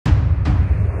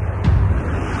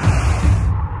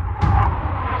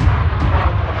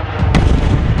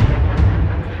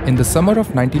In the summer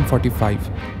of 1945,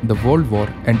 the World War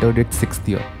entered its sixth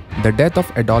year. The death of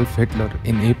Adolf Hitler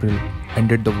in April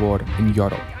ended the war in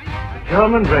Europe.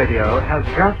 German radio has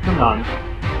just announced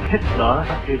Hitler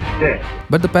is dead.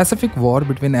 But the Pacific War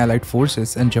between Allied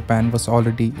forces and Japan was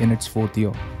already in its fourth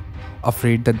year.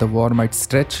 Afraid that the war might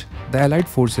stretch, the Allied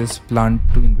forces planned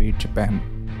to invade Japan.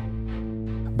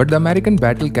 But the American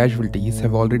battle casualties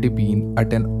have already been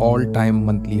at an all-time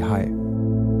monthly high.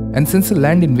 And since a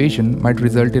land invasion might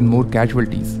result in more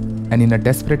casualties, and in a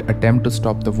desperate attempt to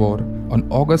stop the war, on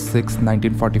August 6,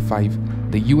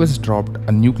 1945, the US dropped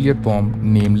a nuclear bomb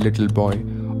named Little Boy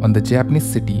on the Japanese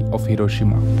city of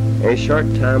Hiroshima. A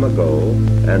short time ago,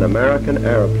 an American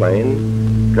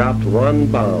airplane dropped one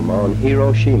bomb on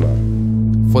Hiroshima.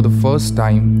 For the first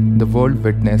time, the world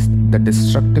witnessed the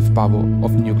destructive power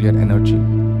of nuclear energy.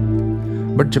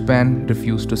 But Japan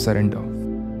refused to surrender.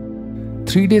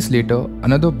 3 days later,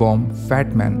 another bomb,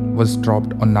 Fat Man, was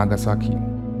dropped on Nagasaki.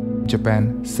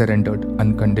 Japan surrendered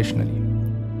unconditionally.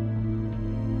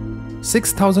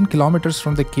 6,000 kilometers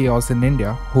from the chaos in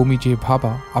India, Homi J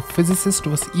Bhabha, a physicist,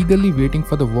 was eagerly waiting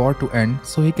for the war to end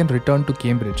so he can return to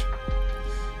Cambridge.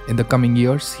 In the coming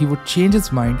years, he would change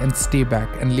his mind and stay back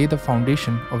and lay the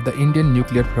foundation of the Indian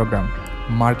nuclear program,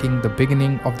 marking the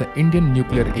beginning of the Indian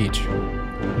nuclear age.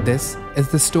 This is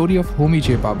the story of Homi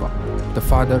J Bhabha, the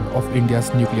father of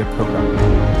India's nuclear program.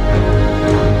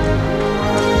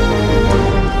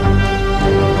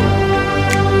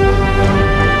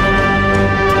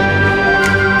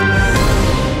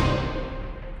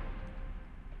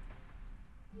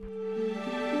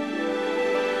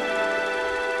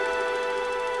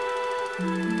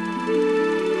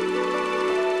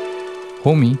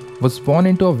 Homi was born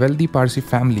into a wealthy Parsi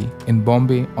family in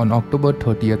Bombay on October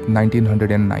 30th,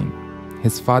 1909.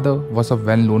 His father was a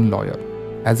well-known lawyer.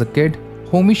 As a kid,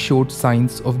 Homi showed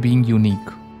signs of being unique.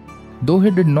 Though he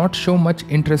did not show much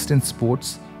interest in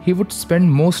sports, he would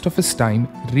spend most of his time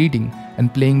reading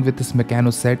and playing with his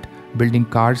mechano set, building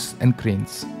cars and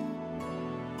cranes.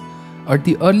 At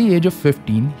the early age of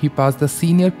 15, he passed the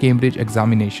senior Cambridge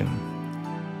examination.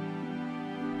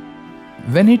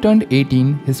 When he turned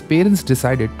 18, his parents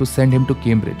decided to send him to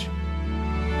Cambridge.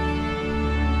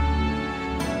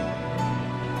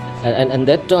 And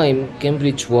that time,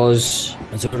 Cambridge was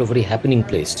a sort of very happening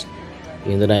place.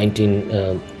 In the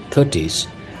 1930s,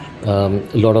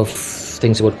 a lot of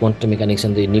things about quantum mechanics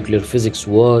and the nuclear physics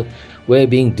were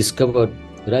being discovered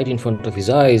right in front of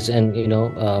his eyes, and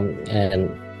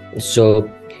so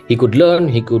he could learn,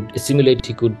 he could assimilate,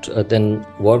 he could then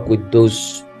work with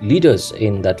those leaders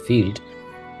in that field.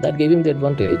 That gave him the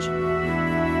advantage.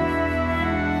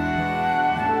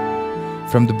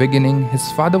 From the beginning,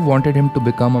 his father wanted him to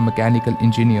become a mechanical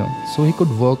engineer so he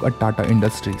could work at Tata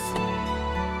Industries.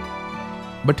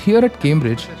 But here at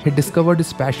Cambridge, he discovered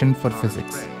his passion for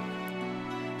physics.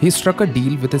 He struck a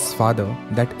deal with his father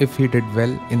that if he did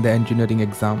well in the engineering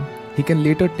exam, he can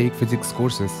later take physics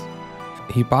courses.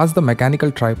 He passed the mechanical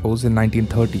tripos in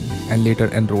 1930 and later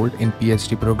enrolled in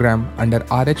PhD program under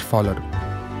R.H. Fowler.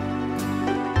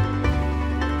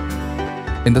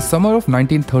 In the summer of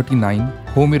 1939,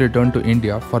 Homi returned to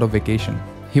India for a vacation.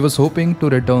 He was hoping to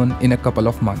return in a couple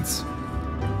of months.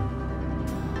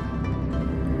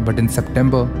 But in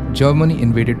September, Germany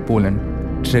invaded Poland,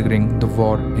 triggering the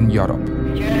war in Europe.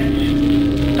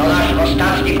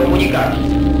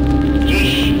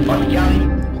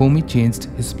 Homi changed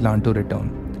his plan to return,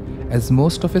 as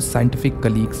most of his scientific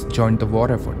colleagues joined the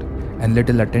war effort and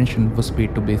little attention was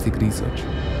paid to basic research.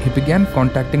 He began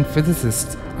contacting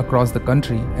physicists across the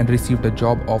country and received a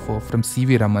job offer from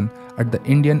C.V. Raman at the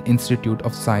Indian Institute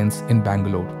of Science in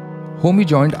Bangalore. Homi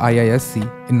joined IISc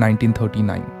in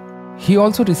 1939. He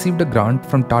also received a grant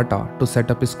from Tata to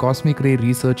set up his cosmic ray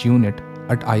research unit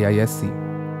at IISc.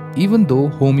 Even though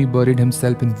Homi buried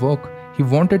himself in work, he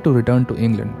wanted to return to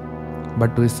England.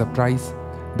 But to his surprise,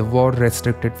 the war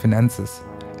restricted finances,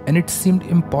 and it seemed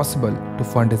impossible to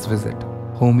fund his visit.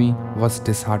 Homi was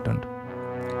disheartened.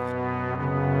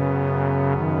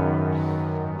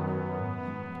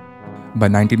 By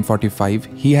 1945,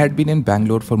 he had been in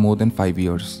Bangalore for more than 5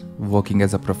 years, working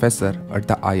as a professor at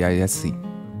the IISc.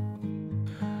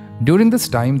 During this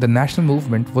time, the national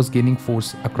movement was gaining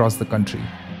force across the country,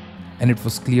 and it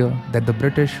was clear that the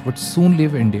British would soon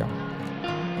leave India.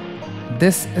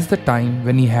 This is the time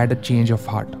when he had a change of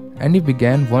heart, and he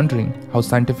began wondering how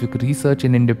scientific research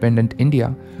in independent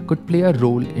India could play a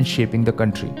role in shaping the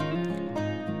country.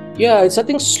 Yeah, I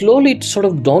think slowly it sort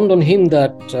of dawned on him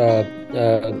that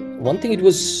one thing, it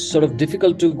was sort of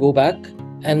difficult to go back,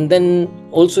 and then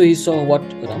also he saw what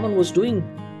Raman was doing,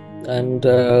 and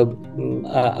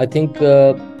I think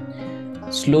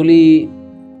slowly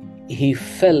he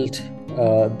felt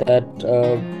that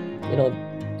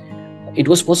it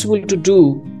was possible to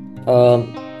do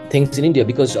things in India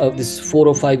because of this 4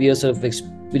 or 5 years of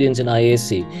experience in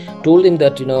IAC. Told him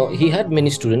that he had many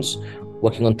students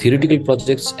working on theoretical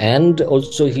projects, and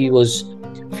also he was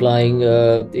flying.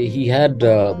 He had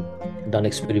done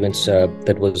experiments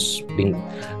that was being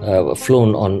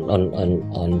flown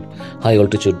on high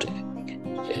altitude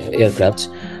aircrafts.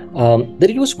 That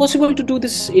it was possible to do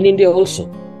this in India also.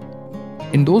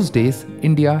 In those days,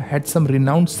 India had some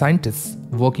renowned scientists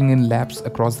working in labs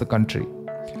across the country.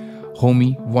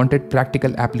 Homi wanted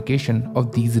practical application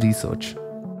of these research.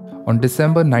 On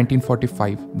December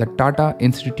 1945, the Tata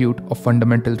Institute of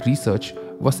Fundamental Research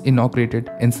was inaugurated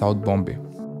in South Bombay.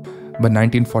 By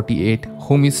 1948,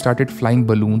 Homi started flying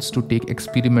balloons to take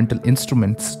experimental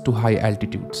instruments to high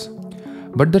altitudes.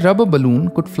 But the rubber balloon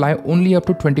could fly only up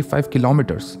to 25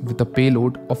 kilometers with a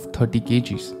payload of 30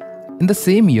 kgs. In the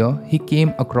same year, he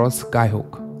came across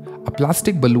Skyhawk, a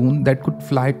plastic balloon that could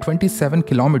fly 27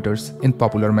 kilometers in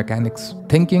popular mechanics.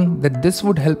 Thinking that this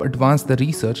would help advance the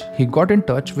research, he got in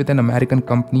touch with an American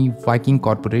company, Viking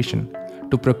Corporation,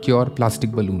 to procure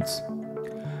plastic balloons.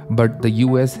 But the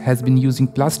US has been using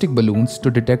plastic balloons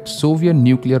to detect Soviet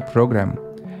nuclear program,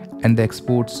 and the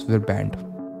exports were banned.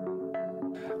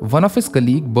 One of his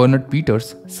colleagues, Bernard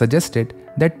Peters, suggested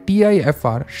that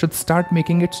TIFR should start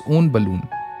making its own balloon.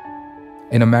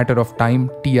 In a matter of time,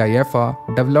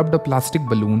 TIFR developed a plastic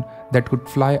balloon that could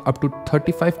fly up to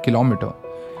 35 km,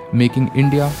 making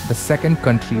India the second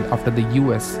country after the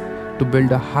US to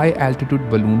build a high-altitude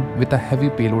balloon with a heavy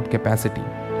payload capacity.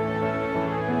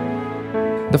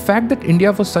 The fact that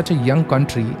India was such a young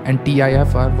country and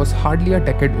TIFR was hardly a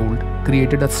decade old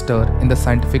created a stir in the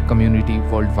scientific community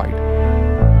worldwide.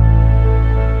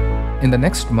 In the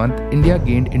next month, India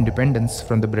gained independence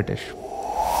from the British.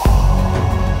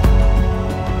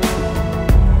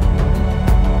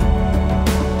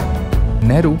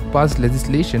 Nehru passed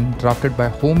legislation drafted by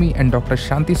Homi and Dr.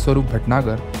 Shanti Swarup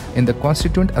Bhatnagar in the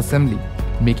Constituent Assembly,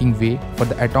 making way for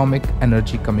the Atomic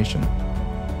Energy Commission.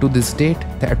 To this date,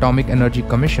 the Atomic Energy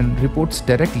Commission reports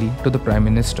directly to the Prime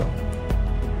Minister.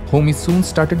 Homi soon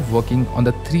started working on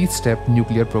the three-step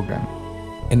nuclear program.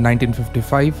 In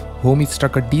 1955, Homi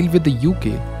struck a deal with the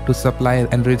UK to supply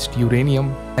enriched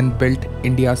uranium and built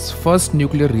India's first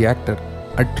nuclear reactor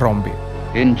at Trombay.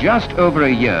 In just over a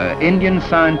year, Indian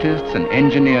scientists and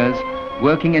engineers,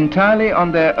 working entirely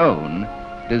on their own,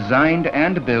 designed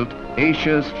and built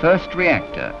Asia's first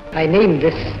reactor. I named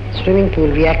this swimming pool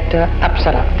reactor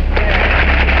Apsara.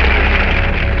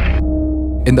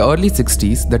 In the early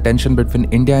 60s, the tension between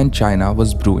India and China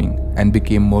was brewing and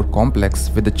became more complex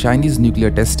with the Chinese nuclear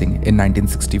testing in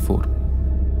 1964.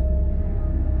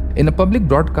 In a public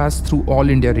broadcast through All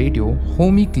India Radio,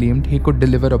 Homi claimed he could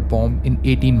deliver a bomb in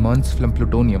 18 months from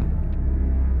plutonium.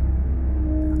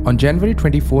 On January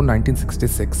 24,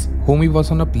 1966, Homi was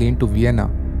on a plane to Vienna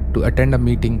to attend a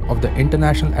meeting of the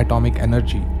International Atomic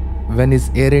Energy when his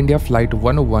Air India Flight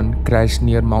 101 crashed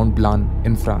near Mont Blanc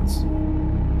in France.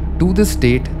 To this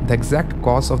date, the exact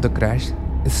cause of the crash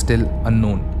is still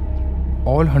unknown.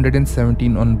 All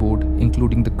 117 on board,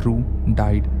 including the crew,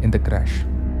 died in the crash.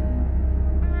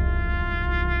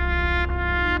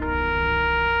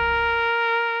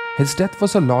 His death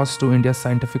was a loss to India's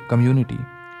scientific community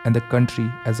and the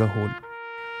country as a whole.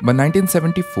 By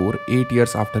 1974, 8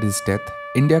 years after his death,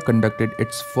 India conducted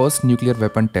its first nuclear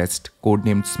weapon test,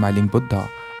 codenamed Smiling Buddha,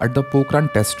 at the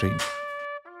Pokhran test range.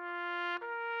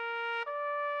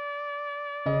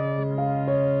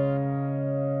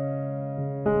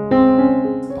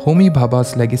 Homi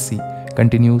Bhabha's legacy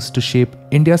continues to shape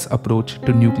India's approach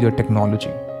to nuclear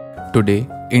technology. Today,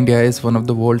 India is one of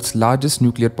the world's largest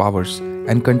nuclear powers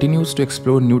and continues to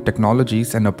explore new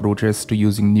technologies and approaches to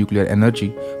using nuclear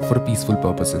energy for peaceful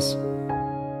purposes.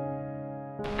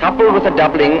 Coupled with a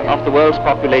doubling of the world's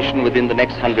population within the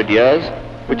next 100 years,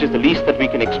 which is the least that we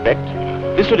can expect,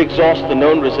 this would exhaust the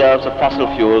known reserves of fossil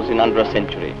fuels in under a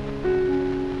century.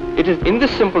 It is in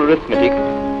this simple arithmetic,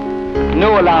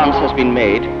 no allowance has been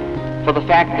made for the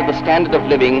fact that the standard of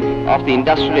living of the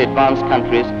industrially advanced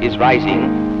countries is rising,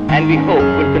 and we hope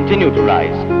will continue to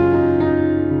rise.